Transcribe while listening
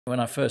When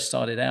I first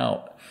started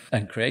out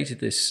and created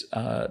this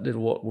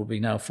little what will be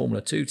now Formula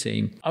 2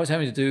 team, I was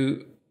having to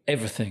do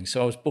everything.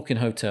 So I was booking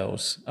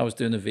hotels, I was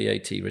doing the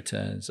VAT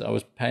returns, I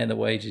was paying the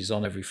wages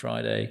on every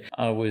Friday,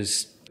 I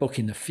was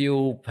booking the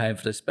fuel, paying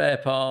for the spare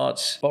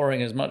parts,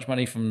 borrowing as much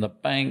money from the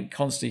bank,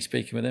 constantly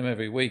speaking with them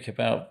every week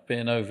about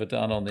being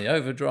overdone on the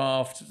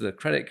overdraft. The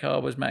credit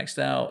card was maxed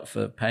out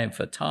for paying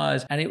for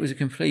tires. And it was a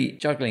complete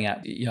juggling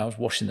act. I was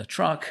washing the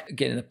truck,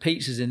 getting the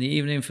pizzas in the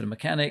evening for the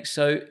mechanics.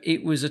 So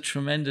it was a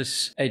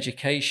tremendous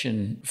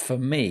education for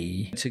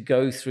me to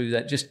go through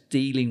that, just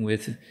dealing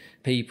with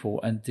people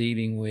and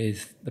dealing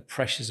with the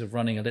pressures of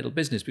running a little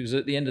business. Because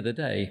at the end of the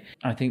day,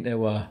 I think there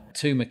were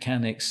 2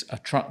 mechanics, a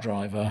truck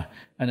driver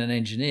and an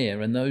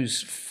engineer, and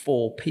those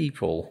 4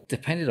 people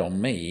depended on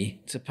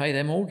me to pay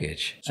their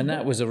mortgage. And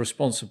that was a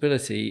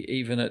responsibility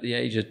even at the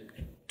age of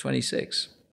 26.